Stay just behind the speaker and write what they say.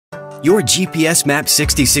Your GPSMAP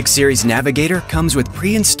 66 series navigator comes with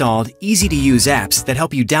pre-installed, easy-to-use apps that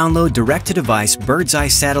help you download direct-to-device BirdsEye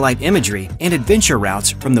satellite imagery and adventure routes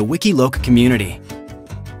from the Wikiloc community.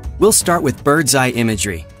 We'll start with BirdsEye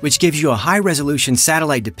Imagery, which gives you a high-resolution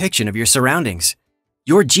satellite depiction of your surroundings.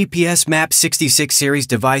 Your GPSMAP 66 series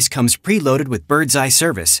device comes preloaded with BirdsEye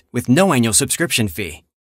service with no annual subscription fee.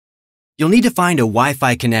 You'll need to find a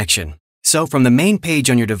Wi-Fi connection, so from the main page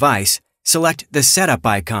on your device, select the Setup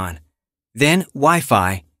icon, then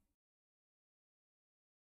Wi-Fi,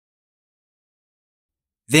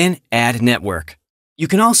 then Add Network. You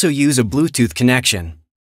can also use a Bluetooth connection.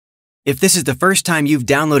 If this is the first time you've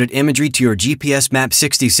downloaded imagery to your GPSMAP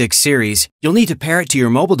 66 series, you'll need to pair it to your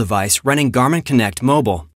mobile device running Garmin Connect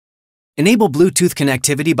Mobile. Enable Bluetooth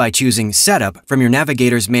connectivity by choosing Setup from your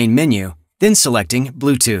navigator's main menu, then selecting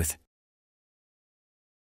Bluetooth.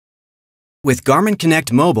 With Garmin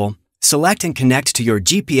Connect Mobile, select and connect to your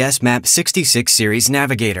GPSMAP 66 series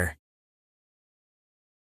navigator.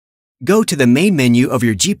 Go to the main menu of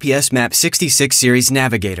your GPSMAP 66 series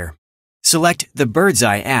navigator. Select the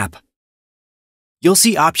BirdsEye app. You'll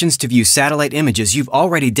see options to view satellite images you've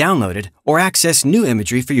already downloaded or access new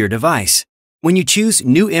imagery for your device. When you choose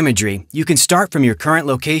New Imagery, you can start from your current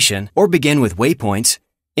location or begin with waypoints,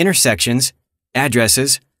 intersections,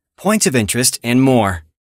 addresses, points of interest, and more.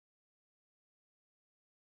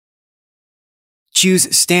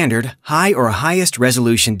 Choose Standard, High or Highest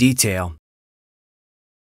Resolution Detail,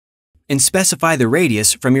 and specify the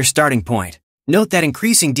radius from your starting point. Note that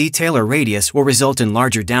increasing detail or radius will result in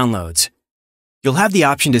larger downloads. You'll have the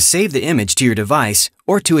option to save the image to your device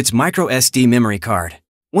or to its microSD memory card.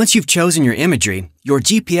 Once you've chosen your imagery, your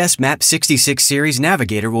GPSMAP 66 series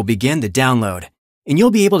navigator will begin the download, and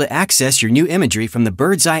you'll be able to access your new imagery from the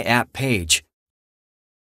BirdsEye app page.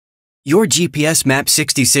 Your GPSMAP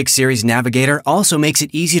 66 series navigator also makes it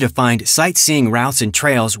easy to find sightseeing routes and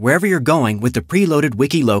trails wherever you're going with the preloaded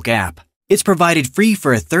Wikiloc app. It's provided free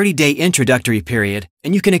for a 30-day introductory period,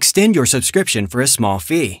 and you can extend your subscription for a small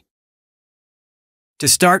fee. To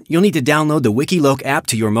start, you'll need to download the Wikiloc app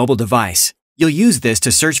to your mobile device. You'll use this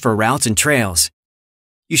to search for routes and trails.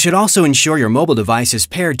 You should also ensure your mobile device is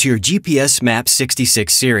paired to your GPSMAP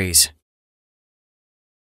 66 series.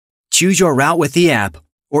 Choose your route with the app,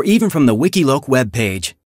 or even from the Wikiloc web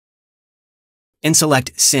page, and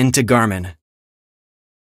select Send to Garmin.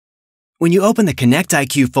 When you open the Connect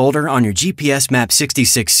IQ folder on your GPSMAP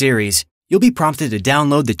 66 series, you'll be prompted to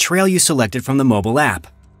download the trail you selected from the mobile app.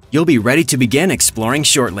 You'll be ready to begin exploring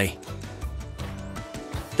shortly.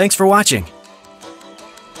 Thanks for watching.